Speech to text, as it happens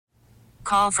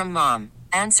Call from mom.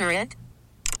 Answer it.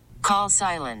 Call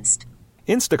silenced.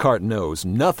 Instacart knows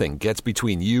nothing gets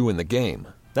between you and the game.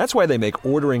 That's why they make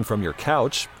ordering from your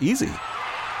couch easy.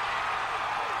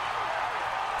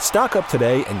 Stock up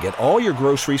today and get all your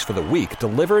groceries for the week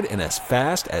delivered in as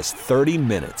fast as 30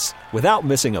 minutes without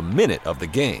missing a minute of the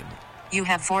game. You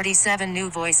have 47 new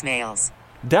voicemails.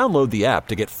 Download the app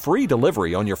to get free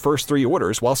delivery on your first 3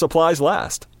 orders while supplies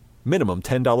last. Minimum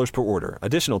 $10 per order.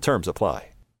 Additional terms apply.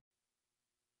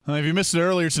 If you missed it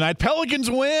earlier tonight, Pelicans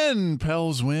win.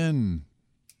 Pels win.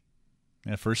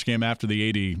 Yeah, first game after the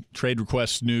 80 trade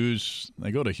request news.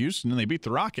 They go to Houston and they beat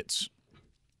the Rockets.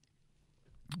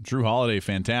 Drew Holiday,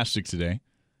 fantastic today.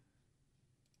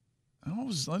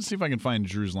 Let's see if I can find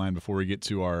Drew's line before we get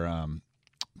to our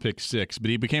pick 6.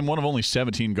 But he became one of only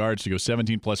 17 guards to go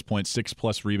 17-plus points,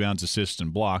 6-plus rebounds, assists,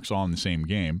 and blocks all in the same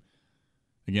game.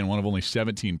 Again, one of only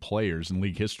 17 players in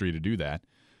league history to do that.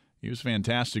 He was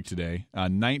fantastic today.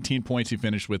 19 points he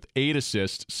finished with, 8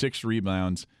 assists, 6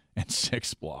 rebounds, and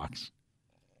 6 blocks.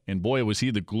 And boy, was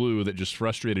he the glue that just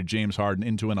frustrated James Harden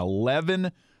into an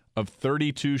 11 of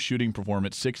 32 shooting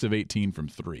performance, 6 of 18 from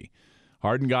 3.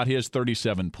 Harden got his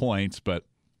 37 points, but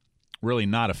really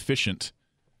not efficient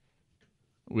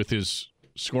with his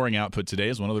scoring output today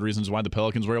is one of the reasons why the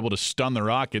Pelicans were able to stun the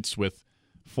Rockets with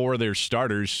 4 of their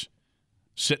starters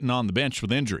sitting on the bench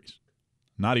with injuries,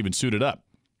 not even suited up.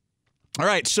 All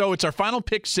right, so it's our final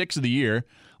pick 6 of the year,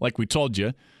 like we told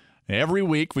you. Every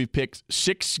week we've picked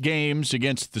 6 games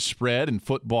against the spread in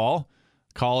football,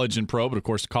 college and pro, but of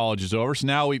course college is over. So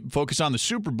now we focus on the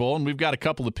Super Bowl, and we've got a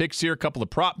couple of picks here, a couple of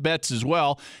prop bets as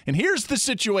well. And here's the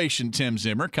situation, Tim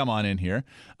Zimmer. Come on in here.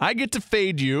 I get to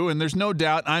fade you, and there's no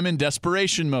doubt I'm in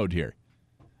desperation mode here.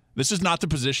 This is not the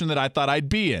position that I thought I'd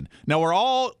be in. Now, we're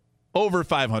all over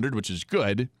 500, which is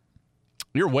good.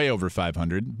 You're way over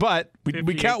 500, but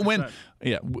we count win.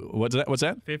 Yeah, what's that?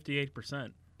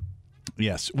 58%.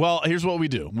 Yes. Well, here's what we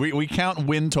do. We count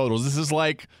win totals. This is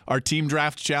like our team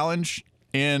draft challenge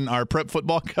in our prep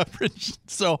football coverage.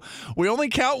 So we only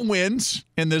count wins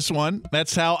in this one.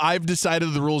 That's how I've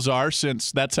decided the rules are,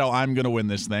 since that's how I'm going to win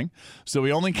this thing. So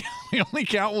we only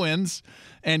count wins.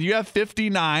 And you have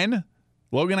 59.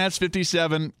 Logan has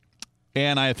 57.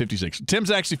 And I have 56.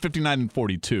 Tim's actually 59 and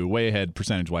 42, way ahead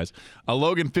percentage-wise.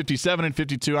 Logan 57 and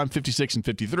 52. I'm 56 and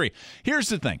 53. Here's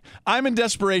the thing. I'm in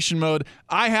desperation mode.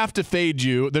 I have to fade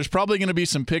you. There's probably going to be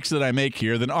some picks that I make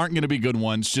here that aren't going to be good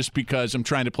ones just because I'm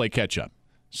trying to play catch-up.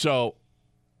 So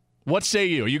what say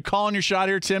you? Are you calling your shot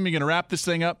here, Tim? You going to wrap this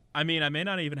thing up? I mean, I may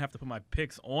not even have to put my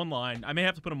picks online. I may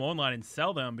have to put them online and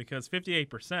sell them, because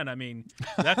 58%, I mean,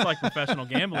 that's like professional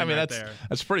gambling there.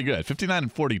 That's pretty good. 59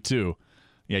 and 42.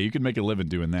 Yeah, you can make a living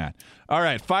doing that. All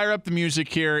right, fire up the music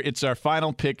here. It's our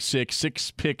final pick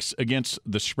 6 picks against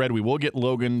the spread. We will get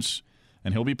Logan's,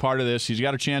 and he'll be part of this. He's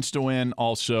got a chance to win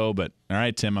also. But, all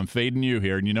right, Tim, I'm fading you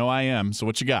here, and you know I am. So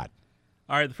what you got?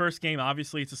 All right, the first game,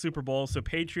 obviously, it's a Super Bowl. So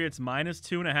Patriots minus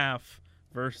 2.5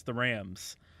 versus the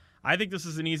Rams. I think this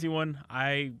is an easy one.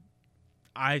 I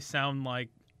sound like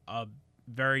a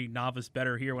very novice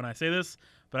bettor here when I say this,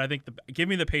 but I think give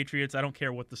me the Patriots. I don't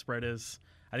care what the spread is.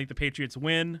 I think the Patriots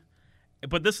win,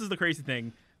 but this is the crazy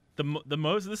thing: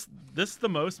 this is the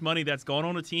most money that's gone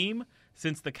on a team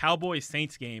since the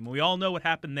Cowboys-Saints game. We all know what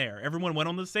happened there. Everyone went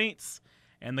on the Saints,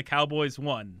 and the Cowboys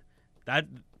won.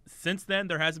 Since then,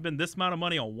 there hasn't been this amount of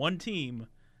money on one team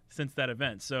since that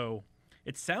event. So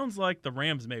it sounds like the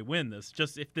Rams may win this,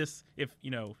 just if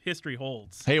history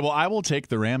holds. Hey, well, I will take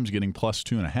the Rams getting plus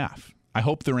 2.5. I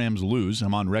hope the Rams lose.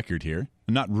 I'm on record here.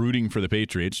 I'm not rooting for the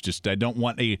Patriots. Just I don't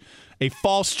want a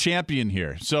false champion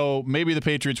here. So maybe the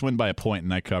Patriots win by a point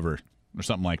and I cover or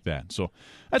something like that. So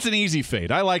that's an easy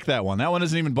fade. I like that one. That one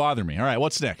doesn't even bother me. All right,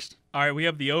 what's next? All right, we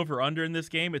have the over-under in this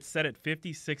game. It's set at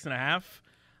 56.5.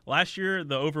 Last year,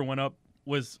 the over went up.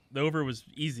 The over was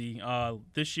easy.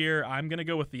 This year, I'm going to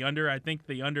go with the under. I think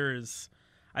the under is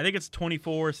 – I think it's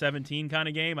 24-17 kind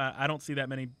of game. I don't see that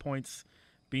many points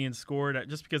being scored,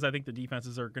 just because I think the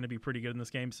defenses are going to be pretty good in this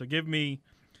game. So give me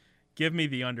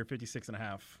the under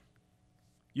 56.5.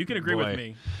 You can agree with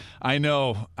me. I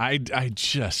know. I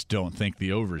just don't think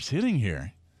the over is hitting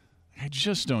here. I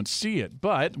just don't see it.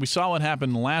 But we saw what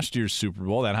happened in last year's Super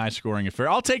Bowl, that high-scoring affair.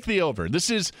 I'll take the over.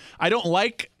 I don't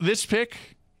like this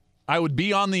pick. I would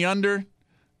be on the under.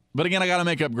 But again, I got to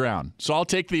make up ground. So I'll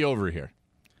take the over here.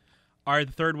 All right,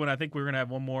 the third one, I think we're going to have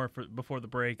one more before the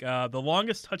break. The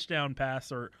longest touchdown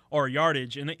pass or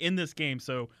yardage in this game,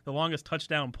 so the longest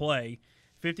touchdown play,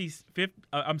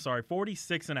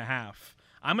 46.5.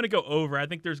 I'm going to go over. I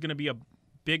think there's going to be a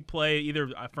big play either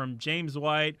from James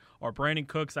White or Brandon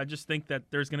Cooks. I just think that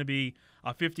there's going to be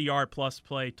a 50-yard plus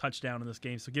play touchdown in this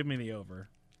game, so give me the over.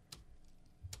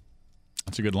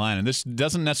 That's a good line. And this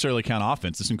doesn't necessarily count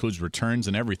offense. This includes returns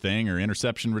and everything, or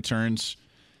interception returns.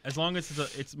 As long as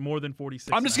it's more than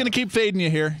 46. I'm just going to keep fading you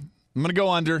here. I'm going to go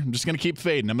under. I'm just going to keep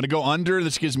fading. I'm going to go under.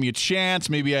 This gives me a chance.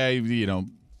 Maybe I,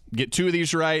 get 2 of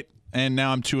these right, and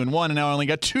now I'm 2-1, and now I only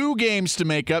got 2 games to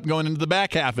make up going into the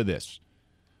back half of this.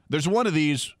 There's one of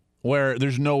these where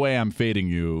there's no way I'm fading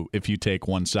you if you take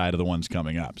one side of the ones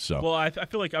coming up. So, well, I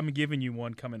feel like I'm giving you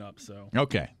one coming up. So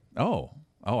okay. Oh,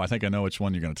 I think I know which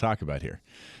one you're going to talk about here.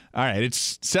 All right,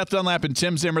 it's Seth Dunlap and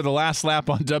Tim Zimmer, the last lap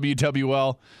on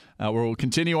WWL. Where we'll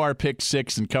continue our pick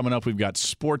 6, and coming up we've got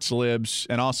Sports Libs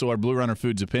and also our Blue Runner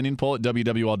Foods opinion poll at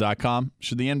WWL.com.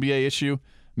 Should the NBA issue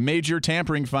major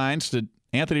tampering fines to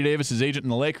Anthony Davis' agent in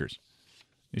the Lakers?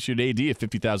 Issued AD a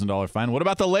 $50,000 fine. What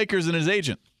about the Lakers and his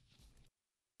agent?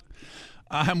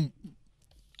 I'm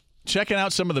checking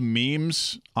out some of the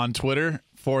memes on Twitter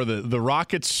for the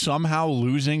Rockets somehow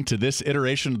losing to this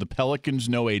iteration of the Pelicans.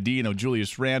 No AD, no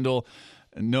Julius Randle,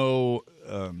 no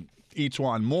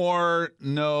Etuan Moore,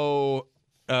 no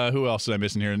who else am I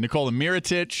missing here? Nikola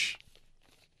Mirotic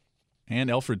and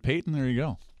Elfrid Payton. There you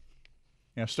go.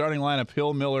 Yeah, starting lineup: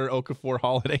 Hill, Miller, Okafor,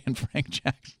 Holiday, and Frank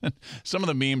Jackson. Some of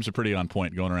the memes are pretty on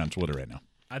point going around Twitter right now.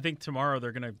 I think tomorrow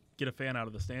they're going to get a fan out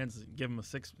of the stands and give him a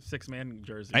six-man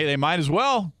jersey. Hey, they might as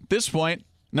well at this point.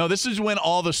 No, this is when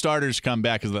all the starters come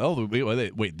back.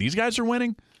 Wait, these guys are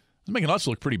winning? It's making us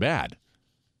look pretty bad.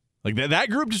 Like that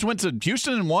group just went to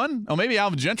Houston and won? Oh, maybe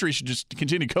Alvin Gentry should just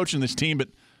continue coaching this team, but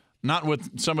not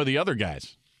with some of the other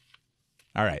guys.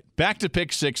 All right, back to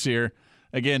pick 6 here.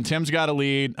 Again, Tim's got a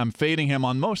lead. I'm fading him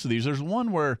on most of these. There's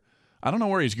one where I don't know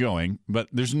where he's going, but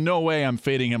there's no way I'm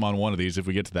fading him on one of these if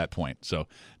we get to that point. So,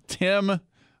 Tim,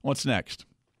 what's next?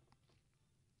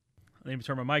 I need to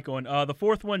turn my mic on. The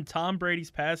fourth one, Tom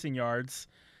Brady's passing yards.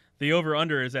 The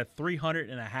over-under is at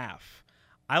 300.5.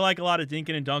 I like a lot of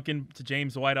dinking and dunking to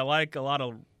James White. I like a lot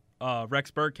of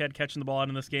Rex Burkhead catching the ball out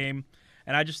in this game.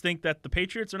 And I just think that the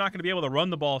Patriots are not going to be able to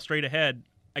run the ball straight ahead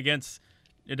against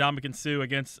Ndamukong Suh,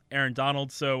 against Aaron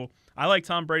Donald. So I like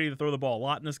Tom Brady to throw the ball a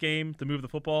lot in this game, to move the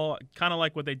football, kind of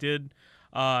like what they did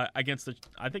against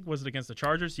against the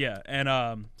Chargers? Yeah.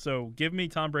 And so give me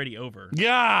Tom Brady over.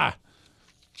 Yeah.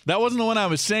 That wasn't the one I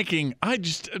was thinking.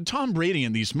 Tom Brady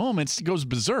in these moments goes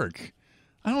berserk.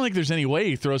 I don't think there's any way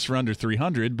he throws for under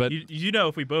 300, but you know,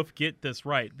 if we both get this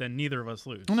right, then neither of us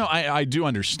lose. No, I do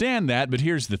understand that, but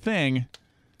here's the thing.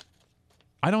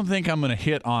 I don't think I'm going to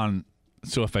hit on.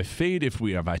 So if I fade,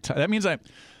 that means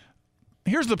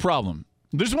here's the problem.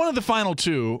 There's one of the final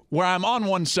 2 where I'm on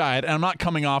one side and I'm not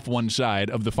coming off one side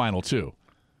of the final 2,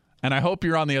 and I hope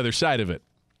you're on the other side of it.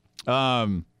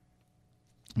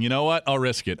 You know what? I'll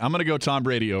risk it. I'm going to go Tom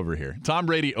Brady over here. Tom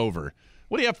Brady over.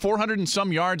 What do you have, 400 and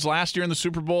some yards last year in the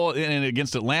Super Bowl? And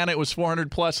against Atlanta, it was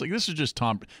 400 plus. Like, this is just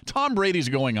Tom Brady's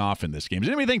going off in this game. Does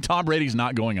anybody think Tom Brady's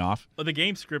not going off? Well, the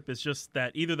game script is just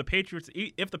that either the Patriots,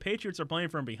 if the Patriots are playing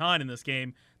from behind in this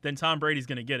game, then Tom Brady's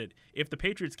going to get it. If the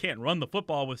Patriots can't run the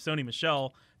football with Sony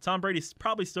Michel, Tom Brady's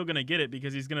probably still going to get it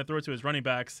because he's going to throw it to his running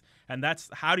backs. And that's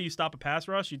how do you stop a pass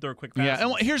rush? You throw a quick pass. Yeah,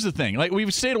 and here's the thing. Like,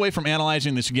 we've stayed away from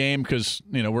analyzing this game because,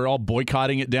 we're all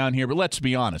boycotting it down here. But let's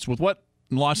be honest. With what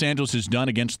Los Angeles has done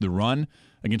against the run,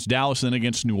 against Dallas and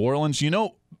against New Orleans,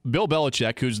 Bill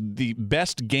Belichick, who's the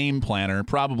best game planner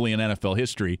probably in NFL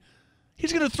history,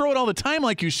 he's going to throw it all the time,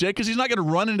 like you said, because he's not going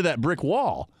to run into that brick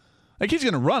wall. Like, he's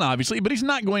going to run, obviously, but he's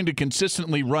not going to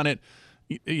consistently run it,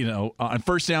 on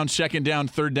first down, second down,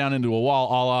 third down into a wall,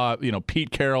 a la,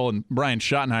 Pete Carroll and Brian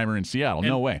Schottenheimer in Seattle.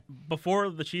 No way. Before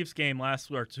the Chiefs game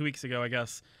 2 weeks ago, I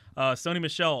guess, Sony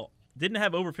Michel didn't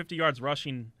have over 50 yards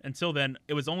rushing until then.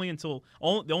 It was the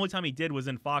only time he did was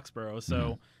in Foxborough.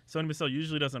 So Sony Michel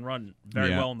usually doesn't run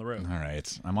very well on the road. All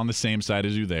right. I'm on the same side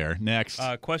as you there. Next.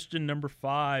 Question number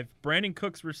 5. Brandon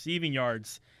Cooks receiving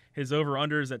yards. His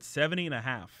over-under is at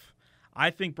 70.5. I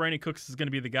think Brandon Cooks is going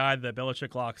to be the guy that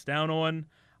Belichick locks down on.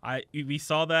 We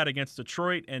saw that against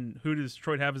Detroit, and who does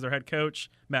Detroit have as their head coach?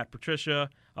 Matt Patricia,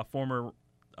 a former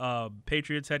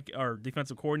Patriots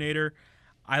defensive coordinator.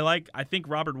 I think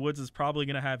Robert Woods is probably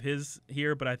going to have his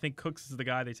here, but I think Cooks is the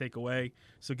guy they take away.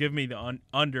 So give me the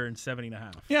under in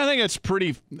 70.5. Yeah, I think that's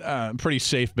pretty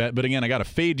safe bet. But again, I got to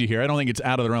fade you here. I don't think it's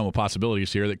out of the realm of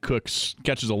possibilities here that Cooks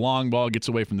catches a long ball, gets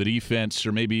away from the defense,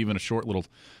 or maybe even a short little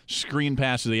screen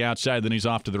pass to the outside. Then he's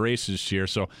off to the races here.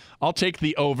 So I'll take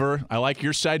the over. I like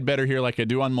your side better here, like I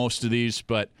do on most of these,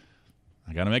 but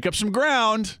I got to make up some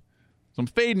ground. So I'm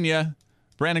fading you.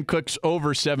 Brandon Cooks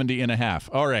over 70.5.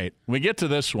 All right, we get to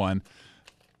this one,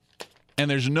 and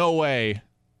there's no way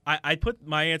I put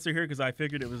my answer here because I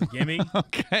figured it was a gimme.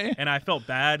 Okay. And I felt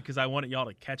bad because I wanted y'all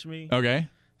to catch me. Okay.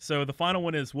 So the final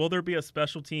one is, will there be a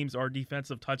special teams or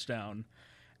defensive touchdown?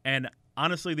 And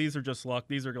honestly, these are just luck.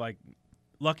 These are like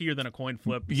luckier than a coin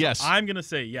flip. Yes. So I'm going to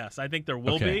say yes. I think there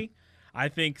will Okay. be. I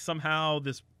think somehow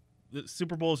the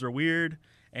Super Bowls are weird,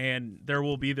 and there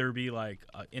be like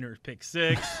an inner pick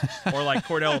six or like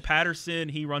Cordell Patterson,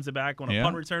 he runs it back on a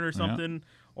punt return or something.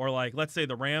 Or like, let's say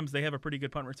the Rams, they have a pretty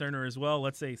good punt returner as well.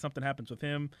 Let's say something happens with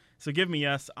him. So give me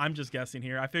yes. I'm just guessing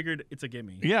here. I figured it's a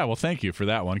gimme. Yeah, well, thank you for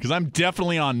that one, because I'm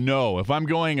definitely on no. If I'm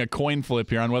going a coin flip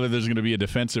here on whether there's going to be a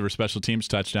defensive or special teams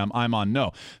touchdown, I'm on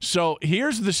no. So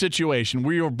here's the situation.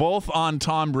 We were both on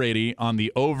Tom Brady on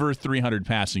the over 300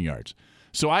 passing yards.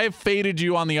 So I have faded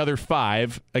you on the other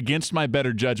 5 against my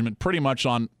better judgment pretty much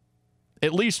on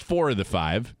at least 4 of the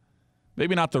 5.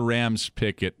 Maybe not the Rams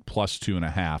pick at plus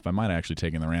 2.5. I might have actually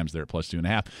taken the Rams there at plus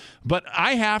 2.5. But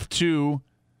I have to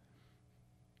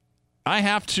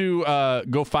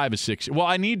go 5 of 6. Well,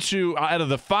 I need to, out of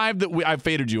the 5 that I've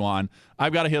faded you on,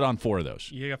 I've got to hit on 4 of those.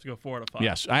 You have to go 4 out of 5.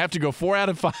 Yes, I have to go 4 out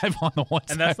of 5 on the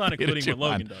ones. And that's I not including faded what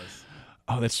you Logan on. does.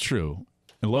 Oh, that's true.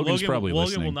 And Logan's probably Logan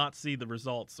listening. will not see the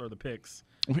results or the picks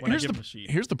Well, when I give him a sheet.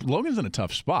 Logan's in a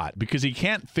tough spot because he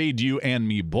can't fade you and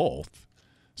me both.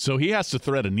 So he has to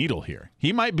thread a needle here.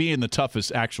 He might be in the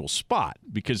toughest actual spot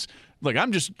because, look,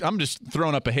 I'm just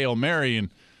throwing up a Hail Mary and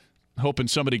hoping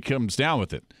somebody comes down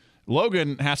with it.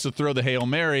 Logan has to throw the Hail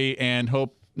Mary and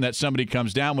hope that somebody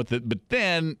comes down with it, but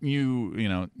then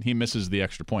he misses the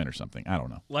extra point or something. I don't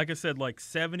know. Like I said, like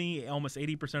 70, almost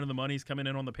 80% of the money's coming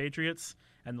in on the Patriots,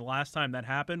 and the last time that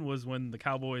happened was when the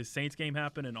Cowboys-Saints game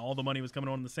happened, and all the money was coming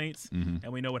on the Saints,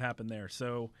 and we know what happened there.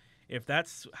 So if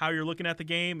that's how you're looking at the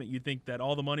game, you think that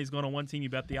all the money's going on one team, you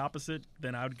bet the opposite,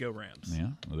 then I would go Rams. Yeah,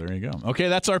 well, there you go. Okay,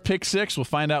 that's our pick 6. We'll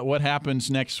find out what happens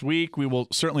next week. We will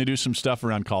certainly do some stuff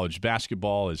around college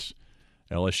basketball as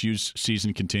LSU's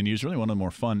season continues. Really one of the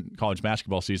more fun college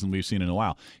basketball seasons we've seen in a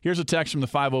while. Here's a text from the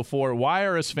 504. Why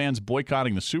are us fans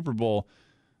boycotting the Super Bowl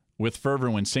with fervor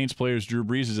when Saints players Drew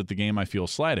Brees is at the game? I feel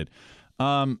slighted.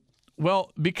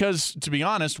 Well, because to be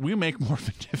honest, we make more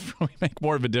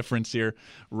of a difference here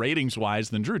ratings-wise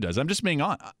than Drew does. I'm just being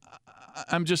honest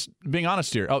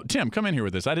here. Oh, Tim, come in here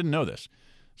with this. I didn't know this.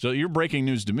 So you're breaking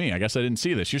news to me. I guess I didn't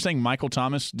see this. You're saying Michael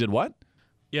Thomas did what?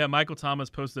 Yeah, Michael Thomas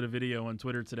posted a video on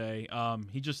Twitter today.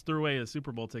 He just threw away his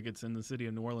Super Bowl tickets in the city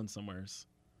of New Orleans somewheres.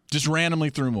 Just randomly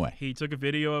threw them away. He took a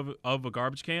video of a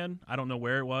garbage can. I don't know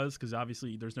where it was because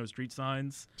obviously there's no street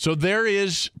signs. So there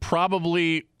is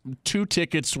probably 2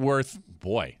 tickets worth,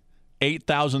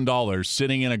 $8,000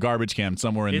 sitting in a garbage can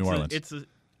somewhere in New Orleans.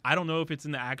 I don't know if it's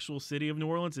in the actual city of New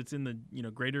Orleans. It's in the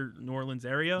greater New Orleans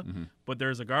area. But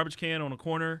there's a garbage can on a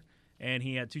corner, and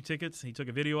he had 2 tickets. He took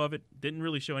a video of it. Didn't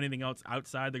really show anything else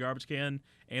outside the garbage can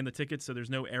and the tickets, so there's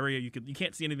no area you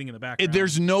can't see anything in the background.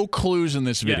 There's no clues in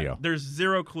this video. Yeah, there's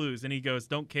 0 clues, and he goes,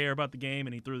 "Don't care about the game,"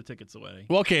 and he threw the tickets away.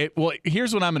 Well, okay. Well,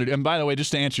 here's what I'm going to do. And by the way,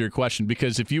 just to answer your question,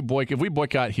 because if we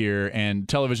boycott here and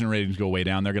television ratings go way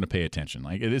down, they're going to pay attention.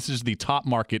 Like, this is the top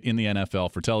market in the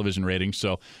NFL for television ratings.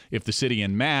 So if the city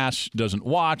en masse doesn't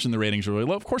watch and the ratings are really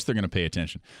low, of course they're going to pay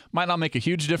attention. Might not make a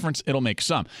huge difference. It'll make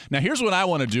some. Now, here's what I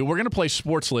want to do. We're going to play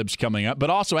Sports Libs coming up, but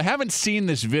also I haven't seen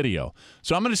this video.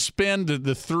 So I'm going to spend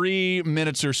the 3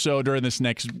 minutes or so during this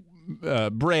next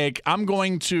break. I'm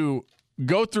going to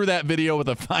go through that video with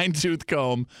a fine-tooth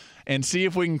comb and see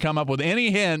if we can come up with any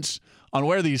hints on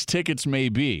where these tickets may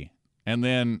be. And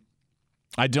then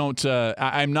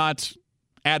I'm not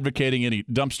advocating any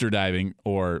dumpster diving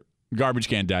or garbage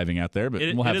can diving out there, but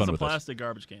we'll have fun with this. It is a plastic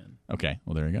garbage can. Okay,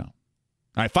 well, there you go. All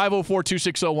right,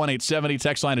 504-260-1870.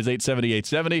 Text line is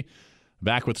 870-870.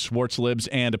 Back with Sports Libs,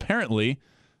 and apparently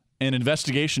an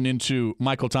investigation into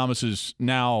Michael Thomas's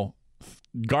now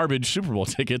garbage Super Bowl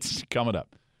tickets coming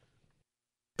up.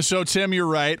 So, Tim, you're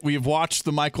right. We've watched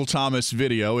the Michael Thomas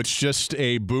video. It's just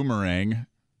a boomerang.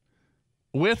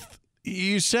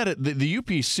 You said it, the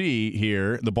UPC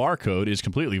here, the barcode is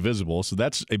completely visible, so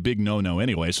that's a big no-no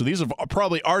anyway. So these have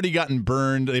probably already gotten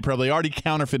burned. They probably already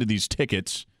counterfeited these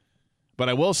tickets. But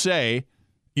I will say,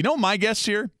 my guess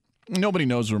here, nobody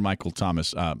knows where Michael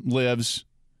Thomas lives.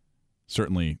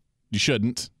 Certainly, you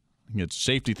shouldn't. It's a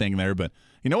safety thing there, but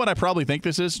you know what I probably think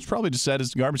this is? It's probably just set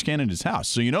his garbage can in his house.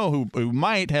 So you know who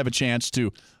might have a chance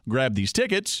to grab these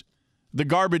tickets? The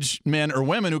garbage men or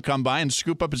women who come by and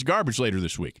scoop up his garbage later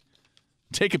this week.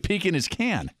 Take a peek in his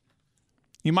can.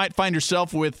 You might find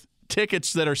yourself with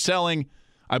tickets that are selling,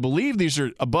 I believe these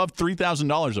are above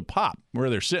 $3,000 a pop, where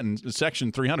they're sitting,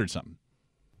 section 300-something.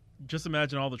 Just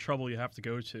imagine all the trouble you have to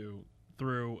go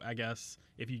through, I guess,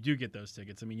 if you do get those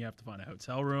tickets. I mean, you have to find a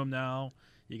hotel room now.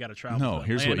 You got to travel. No, to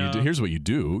here's what you Atlanta. do. Here's what you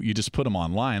do. You just put them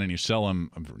online and you sell them.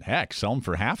 Heck, sell them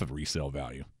for half of resale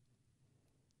value.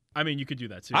 I mean, you could do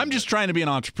that too. I'm just trying to be an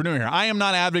entrepreneur here. I am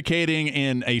not advocating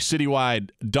in a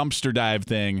citywide dumpster dive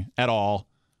thing at all.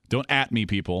 Don't at me,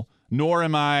 people. Nor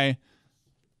am I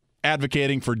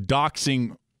advocating for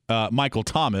doxing Michael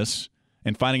Thomas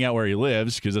and finding out where he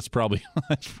lives, because that's probably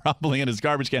in his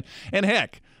garbage can. And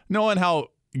heck, knowing how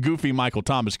goofy Michael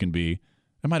Thomas can be,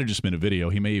 it might have just been a video.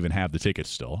 He may even have the tickets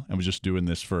still and was just doing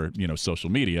this for, social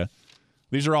media.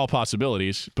 These are all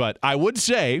possibilities. But I would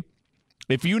say,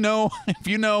 if you know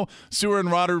sewer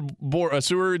and water board,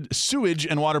 sewage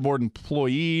and water board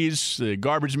employees, the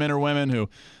garbage men or women who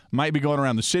might be going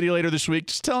around the city later this week,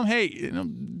 just tell them, hey,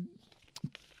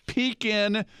 peek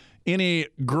in any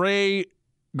gray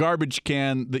garbage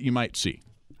can that you might see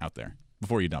out there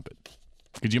before you dump it,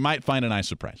 because you might find a nice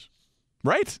surprise.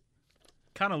 Right?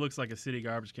 Kind of looks like a city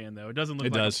garbage can, though. It doesn't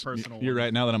look like a personal You're one.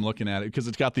 right, now that I'm looking at it, because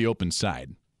it's got the open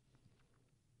side.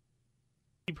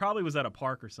 He probably was at a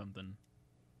park or something.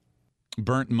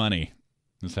 Burnt money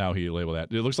is how he labeled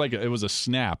that. It looks like it was a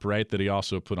snap, right, that he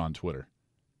also put on Twitter.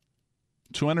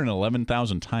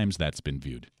 211,000 times that's been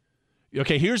viewed.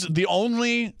 Okay, here's the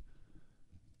only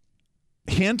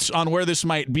hint on where this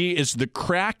might be is the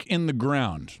crack in the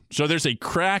ground. So there's a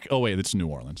crack. Oh, wait, that's New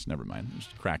Orleans. Never mind. There's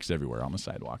cracks everywhere on the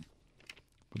sidewalk.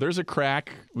 But there's a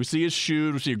crack. We see his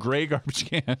shoe. We see a gray garbage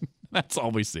can. That's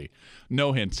all we see.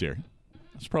 No hints here.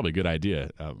 That's probably a good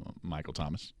idea, Michael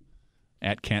Thomas.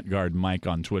 At Can'tGuard Mike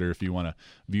on Twitter if you want to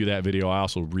view that video. I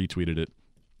also retweeted it.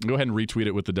 Go ahead and retweet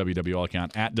it with the WWL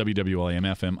account, at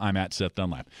WWLAMFM. I'm at Seth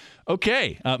Dunlap.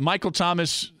 Okay, Michael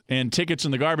Thomas and tickets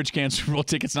in the garbage can, Super Bowl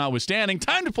tickets notwithstanding.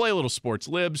 Time to play a little Sports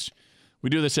Libs. We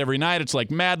do this every night. It's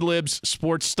like Mad Libs,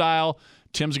 sports style.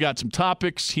 Tim's got some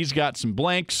topics. He's got some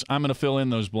blanks. I'm going to fill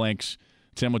in those blanks.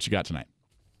 Tim, what you got tonight?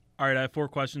 All right, I have 4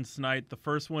 questions tonight. The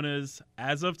first one is,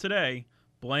 as of today,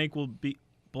 blank will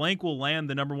land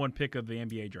the number 1 pick of the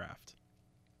NBA draft.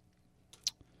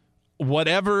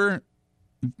 Whatever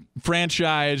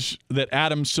franchise that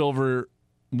Adam Silver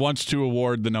wants to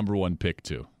award the number 1 pick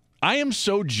to. I am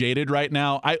so jaded right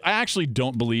now. I actually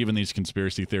don't believe in these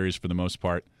conspiracy theories for the most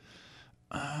part,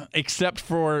 except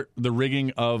for the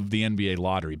rigging of the NBA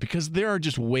lottery, because there are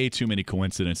just way too many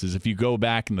coincidences. If you go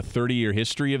back in the 30-year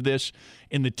history of this,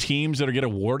 in the teams that are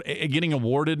getting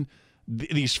awarded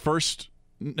these first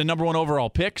number 1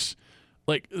 overall picks,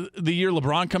 like the year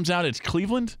LeBron comes out, it's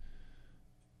Cleveland.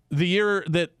 The year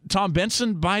that Tom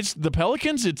Benson buys the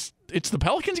Pelicans, it's the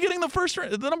Pelicans getting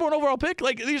the number 1 overall pick.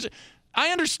 Like these, I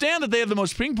understand that they have the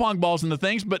most ping pong balls and the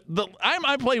things, but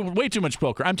I play way too much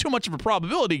poker. I'm too much of a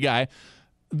probability guy.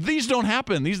 These don't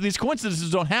happen. These coincidences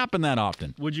don't happen that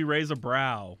often. Would you raise a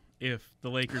brow if the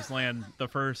Lakers land the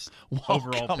first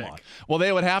overall pick? On. Well,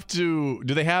 they would have to.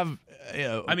 Do they have?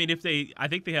 I mean, I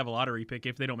think they have a lottery pick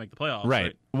if they don't make the playoffs.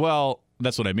 Right. Well,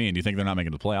 that's what I mean. Do you think they're not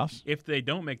making the playoffs? If they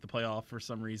don't make the playoff for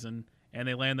some reason and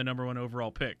they land the number 1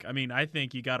 overall pick, I mean, I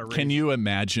think you got to raise. Can you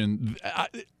imagine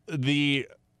the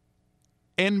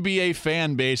NBA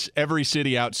fan base? Every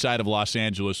city outside of Los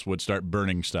Angeles would start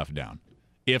burning stuff down.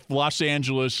 If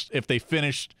they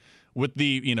finished with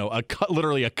the,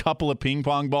 literally a couple of ping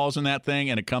pong balls in that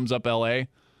thing and it comes up LA.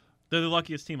 They're the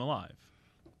luckiest team alive.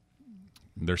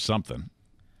 There's something.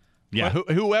 Yeah,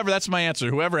 whoever, that's my answer.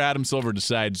 Whoever Adam Silver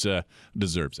decides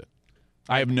deserves it.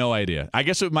 I have no idea. I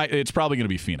guess it's probably going to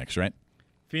be Phoenix, right?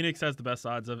 Phoenix has the best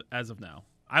odds as of now.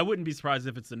 I wouldn't be surprised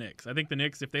if it's the Knicks. I think the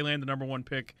Knicks, if they land the number 1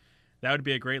 pick, that would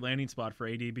be a great landing spot for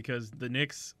AD, because the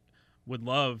Knicks would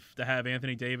love to have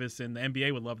Anthony Davis and the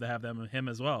NBA would love to have him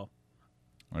as well.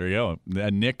 There you go. The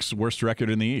Knicks' worst record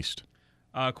in the East.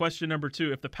 Question number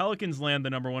 2: if the Pelicans land the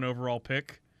number 1 overall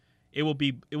pick, it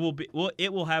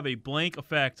will have a blank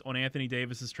effect on Anthony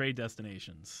Davis's trade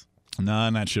destinations.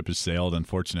 No, that ship has sailed,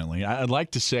 unfortunately. I'd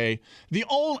like to say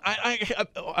am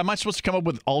I supposed to come up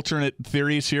with alternate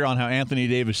theories here on how Anthony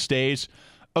Davis stays?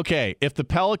 Okay, if the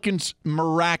Pelicans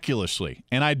miraculously,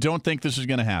 and I don't think this is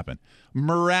going to happen,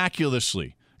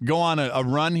 miraculously go on a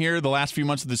run here the last few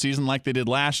months of the season like they did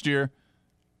last year,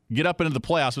 get up into the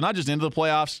playoffs, but not just into the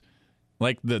playoffs,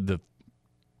 like the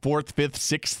 4th, 5th,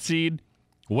 6th seed,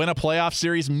 win a playoff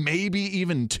series, maybe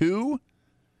even 2,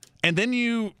 and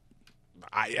then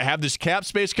I have this cap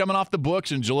space coming off the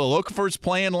books, and Jahlil Okafor's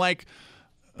playing like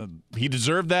he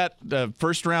deserved that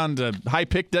first-round high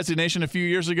pick designation a few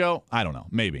years ago. I don't know,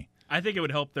 maybe. I think it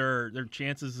would help their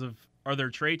chances or their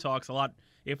trade talks a lot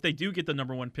if they do get the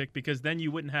number 1 pick, because then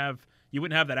you wouldn't have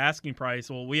that asking price.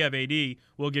 Well, we have AD,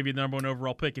 we'll give you the number 1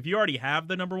 overall pick. If you already have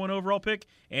the number 1 overall pick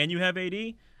and you have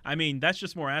AD, I mean, that's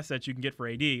just more assets you can get for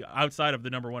AD outside of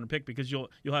the number 1 pick, because you'll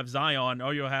have Zion,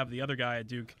 or you'll have the other guy at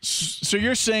Duke. So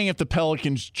you're saying if the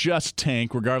Pelicans just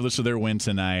tank, regardless of their win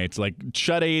tonight, like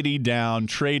shut AD down,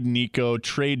 trade Nico,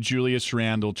 trade Julius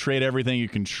Randle, trade everything you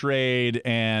can trade,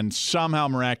 and somehow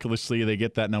miraculously they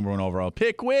get that number 1 overall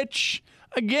pick, which,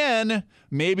 again,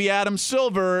 maybe Adam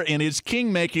Silver in his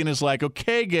king-making is like,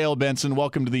 okay, Gail Benson,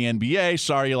 welcome to the NBA.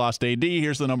 Sorry you lost AD.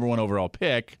 Here's the number 1 overall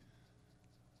pick.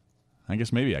 I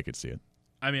guess maybe I could see it.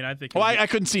 I mean, I think. Well, I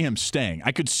couldn't see him staying.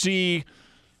 I could see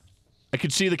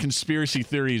the conspiracy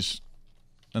theories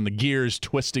and the gears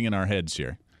twisting in our heads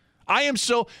here. I'm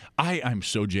so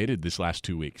jaded this last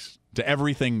 2 weeks to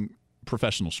everything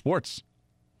professional sports.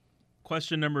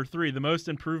 Question number 3: the most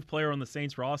improved player on the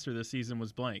Saints roster this season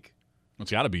was blank.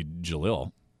 It's got to be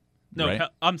Jalil. No, right?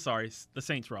 I'm sorry, the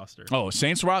Saints roster. Oh,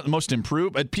 Saints roster, most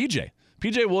improved.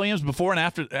 PJ Williams, before and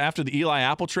after the Eli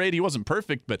Apple trade, he wasn't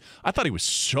perfect, but I thought he was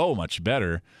so much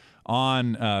better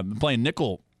on playing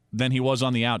nickel than he was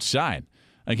on the outside.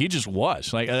 Like, he just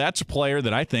was. Like, that's a player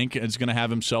that I think is going to have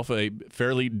himself a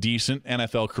fairly decent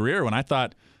NFL career, when I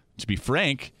thought, to be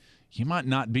frank, he might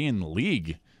not be in the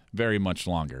league very much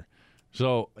longer.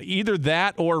 So either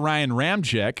that or Ryan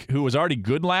Ramczyk, who was already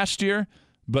good last year,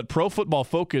 but Pro Football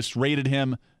Focus rated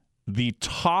him the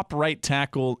top right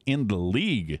tackle in the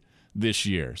league this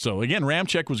year. So, again,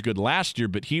 Ramczyk was good last year,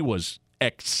 but he was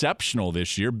exceptional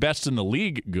this year. Best in the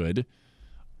league good.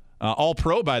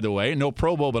 All-Pro, by the way. No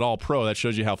Pro Bowl, but All-Pro. That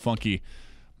shows you how funky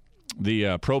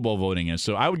the Pro Bowl voting is.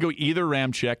 So I would go either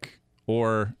Ramczyk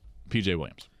or P.J.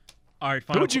 Williams. All right,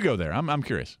 who would you go there? I'm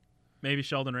curious. Maybe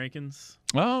Sheldon Rankins.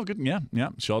 Oh, good. Yeah,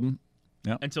 Sheldon.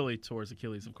 Yeah. Until he tore his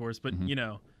Achilles, of course. But,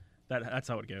 that's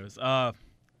how it goes.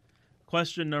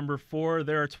 Question number 4.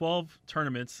 There are 12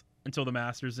 tournaments until the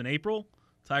Masters in April.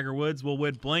 Tiger Woods will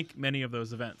win blank many of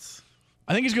those events.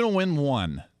 I think he's going to win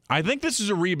one. I think this is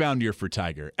a rebound year for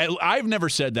Tiger. I've never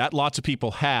said that. Lots of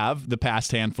people have the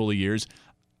past handful of years.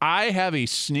 I have a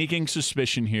sneaking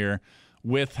suspicion here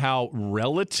with how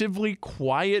relatively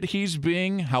quiet he's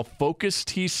being, how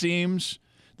focused he seems,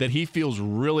 that he feels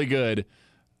really good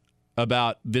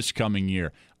about this coming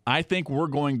year. I think we're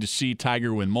going to see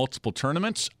Tiger win multiple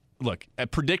tournaments. Look,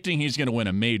 predicting he's going to win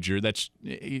a major,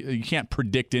 you can't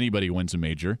predict anybody wins a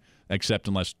major, except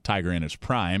unless Tiger in his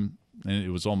prime. And it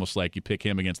was almost like you pick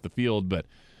him against the field. But,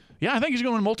 yeah, I think he's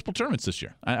going to win multiple tournaments this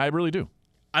year. I really do.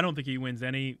 I don't think he wins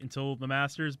any until the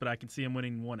Masters, but I can see him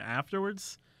winning one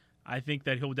afterwards. I think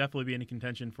that he'll definitely be in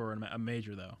contention for a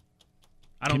major, though.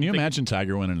 Can you imagine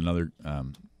Tiger winning another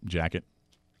jacket?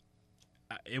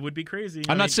 It would be crazy.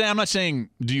 I'm not saying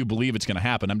do you believe it's going to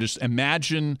happen. I'm just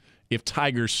imagine if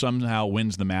Tiger somehow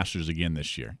wins the Masters again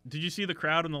this year. Did you see the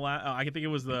crowd in the last? I think it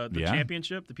was the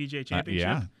championship, the PGA Championship.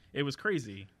 Yeah. It was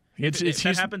crazy. If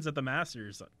that happens at the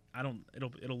Masters,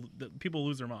 people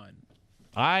lose their mind.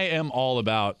 I am all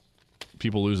about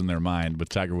people losing their mind with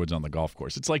Tiger Woods on the golf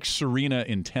course. It's like Serena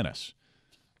in tennis,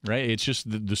 right? It's just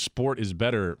the sport is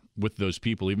better with those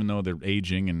people, even though they're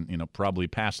aging and probably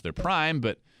past their prime,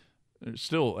 but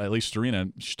still, at least Serena,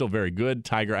 she's still very good.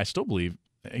 Tiger, I still believe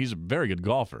he's a very good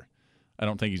golfer. I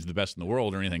don't think he's the best in the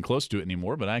world or anything close to it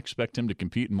anymore, but I expect him to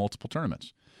compete in multiple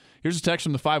tournaments. Here's a text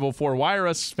from the 504. Why are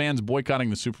us fans boycotting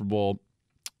the Super Bowl?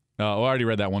 I already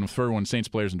read that one. The third one, Saints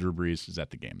players and Drew Brees is at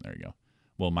the game. There you go.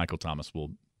 Well, Michael Thomas will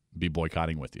be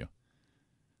boycotting with you.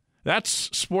 That's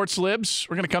Sports Libs.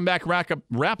 We're going to come back, wrap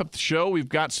up the show. We've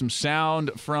got some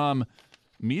sound from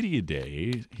Media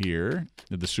Day here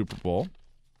at the Super Bowl.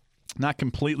 Not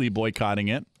completely boycotting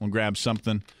it. We'll grab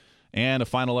something and a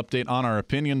final update on our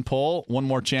opinion poll. One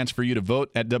more chance for you to vote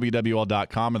at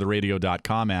WWL.com or the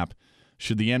radio.com app.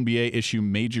 Should the NBA issue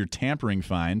major tampering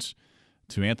fines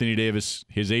to Anthony Davis,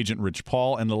 his agent Rich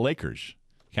Paul, and the Lakers?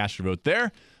 Cast your vote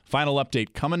there. Final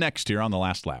update coming next here on The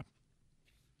Last Lap.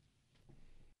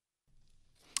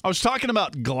 I was talking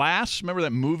about Glass. Remember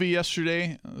that movie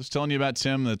yesterday? I was telling you about,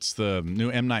 Tim. That's the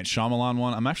new M. Night Shyamalan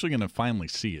one. I'm actually going to finally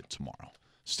see it tomorrow.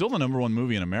 Still the number one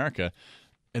movie in America.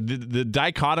 The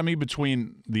dichotomy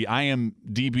between the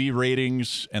IMDb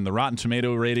ratings and the Rotten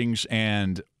Tomato ratings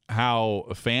and how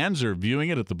fans are viewing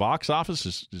it at the box office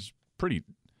is pretty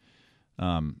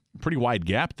wide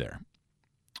gap there.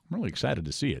 I'm really excited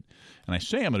to see it. And I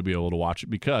say I'm going to be able to watch it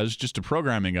because, just a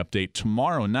programming update,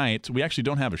 tomorrow night we actually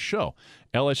don't have a show.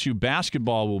 LSU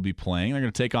basketball will be playing. They're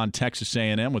going to take on Texas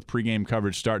A&M with pregame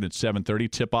coverage starting at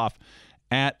 7:30, tip-off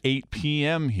at 8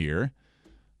 p.m. here.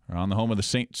 We're on the home of the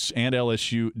Saints and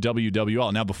LSU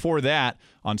WWL. Now, before that,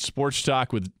 on Sports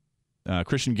Talk with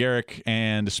Christian Garrick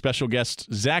and special guest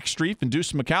Zach Streif and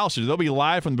Deuce McAllister. They'll be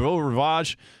live from the Beau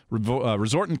Rivage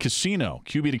Resort and Casino,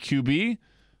 QB to QB,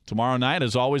 tomorrow night,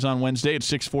 as always on Wednesday at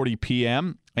 6:40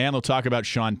 p.m. And they'll talk about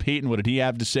Sean Payton. What did he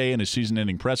have to say in his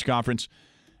season-ending press conference?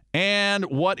 And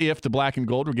what if the black and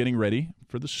gold were getting ready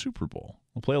for the Super Bowl?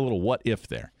 We'll play a little what if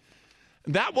there.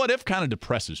 That what if kind of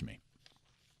depresses me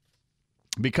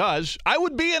because I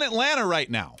would be in Atlanta right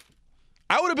now.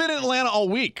 I would have been in Atlanta all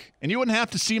week, and you wouldn't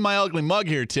have to see my ugly mug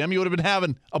here, Tim. You would have been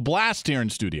having a blast here in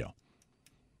studio.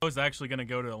 I was actually going to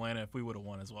go to Atlanta if we would have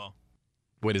won as well.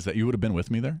 Wait, is that you would have been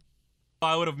with me there?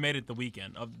 I would have made it the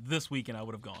weekend. This weekend, I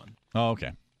would have gone. Oh,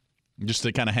 okay. Just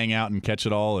to kind of hang out and catch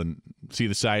it all and see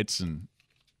the sights and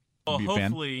be a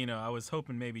fan? Hopefully, I was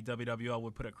hoping maybe WWL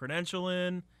would put a credential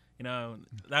in. That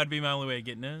would be my only way of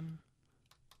getting in.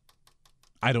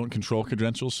 I don't control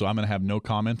credentials, so I'm going to have no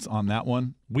comments on that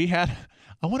one.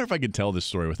 I wonder if I could tell this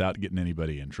story without getting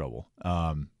anybody in trouble.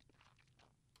 I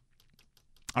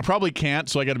probably can't,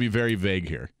 so I got to be very vague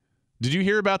here. Did you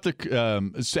hear about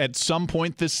at some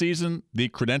point this season, the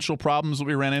credential problems that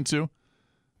we ran into?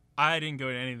 I didn't go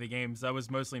to any of the games. I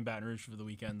was mostly in Baton Rouge for the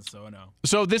weekend, so I know.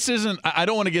 So this isn't – I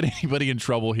don't want to get anybody in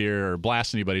trouble here or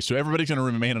blast anybody, so everybody's going to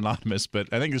remain anonymous, but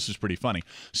I think this is pretty funny.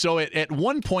 So at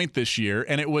one point this year,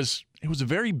 and it was a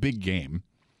very big game,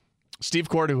 Steve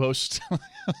Court, who hosts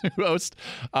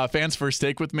Fans First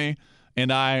Take with me,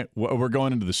 and we're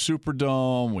going into the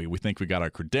Superdome. We think we got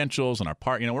our credentials and our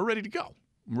part. We're ready to go.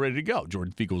 We're ready to go.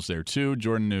 Jordan Fiegel's there too.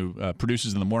 Jordan, who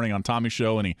produces in the morning on Tommy's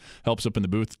show, and he helps up in the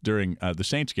booth during the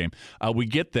Saints game. We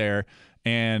get there,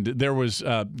 and there was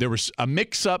a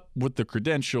mix-up with the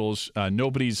credentials.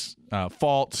 Nobody's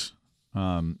fault.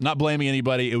 Not blaming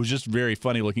anybody. It was just very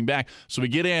funny looking back. So we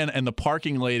get in, and the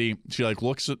parking lady, she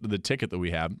looks at the ticket that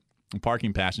we have, the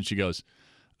parking pass, and she goes,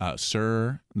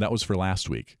 "Sir, that was for last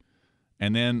week."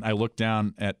 And then I look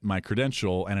down at my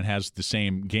credential, and it has the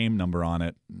same game number on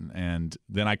it. And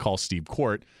then I call Steve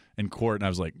Court, and I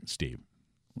was like, "Steve,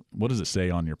 what does it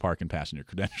say on your parking pass and your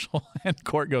credential?" And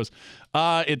Court goes,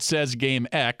 "It says game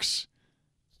X."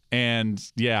 And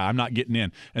yeah, I'm not getting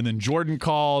in. And then Jordan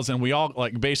calls, and we all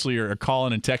basically are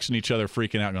calling and texting each other,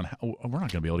 freaking out, going, "We're not going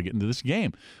to be able to get into this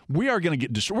game. We are going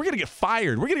to we're going to get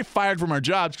fired. We're going to get fired from our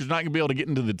jobs because we're not going to be able to get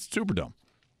into the Superdome."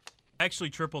 I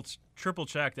actually triple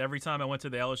checked every time I went to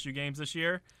the LSU games this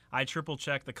year. I triple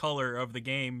checked the color of the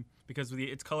game because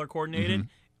it's color coordinated,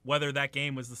 whether that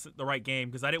game was the right game,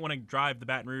 because I didn't want to drive to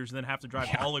Baton Rouge and then have to drive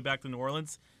all the way back to New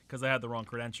Orleans because I had the wrong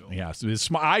credential. Yeah, so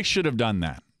I should have done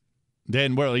that.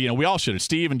 Then, we all should have.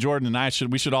 Steve and Jordan and I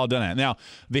we should all have done that. Now,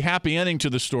 the happy ending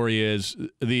to the story is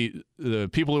the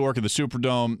people who work at the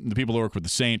Superdome, the people who work with the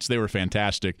Saints, they were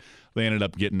fantastic. They ended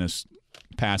up getting us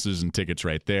passes and tickets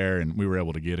right there, and we were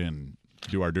able to get in,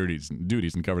 do our duties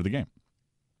and cover the game.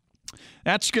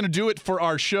 That's going to do it for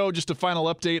our show. Just a final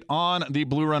update on the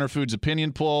Blue Runner Foods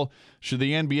opinion poll. Should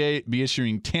the NBA be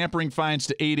issuing tampering fines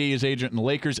to AD, his agent, and the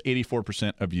Lakers?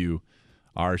 84% of you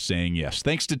are saying yes.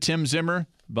 Thanks to Tim Zimmer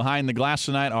behind the glass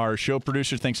tonight, our show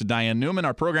producer. Thanks to Diane Newman,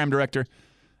 our program director,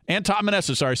 and Tom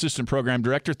Meneses, our assistant program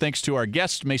director. Thanks to our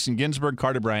guests, Mason Ginsberg,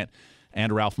 Carter Bryant,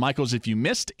 and Ralph Michaels. If you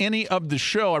missed any of the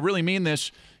show, I really mean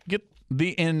this, get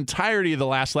the entirety of the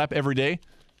Last Lap every day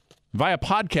via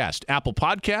podcast, Apple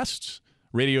Podcasts,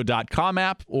 radio.com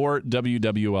app, or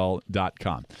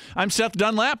WWL.com. I'm Seth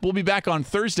Dunlap. We'll be back on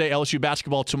Thursday, LSU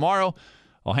basketball tomorrow.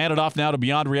 I'll hand it off now to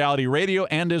Beyond Reality Radio,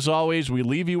 and as always, we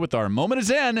leave you with our moment of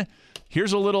Zen.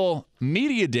 Here's a little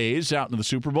media days out in the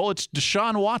Super Bowl. It's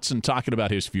Deshaun Watson talking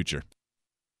about his future.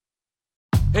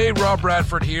 Hey, Rob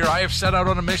Bradford here. I have set out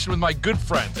on a mission with my good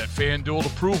friends at FanDuel to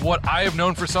prove what I have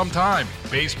known for some time.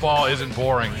 Baseball isn't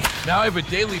boring. Now I have a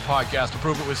daily podcast to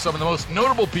prove it with some of the most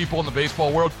notable people in the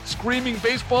baseball world, screaming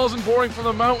baseball isn't boring from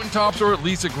the mountaintops, or at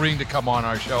least agreeing to come on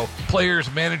our show. Players,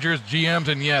 managers, GMs,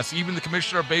 and yes, even the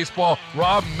commissioner of baseball,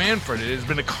 Rob Manfred. It has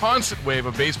been a constant wave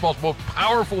of baseball's most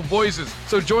powerful voices.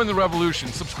 So join the revolution.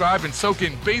 Subscribe and soak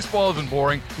in Baseball Isn't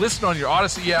Boring. Listen on your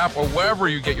Odyssey app or wherever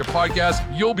you get your podcasts.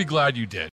 You'll be glad you did.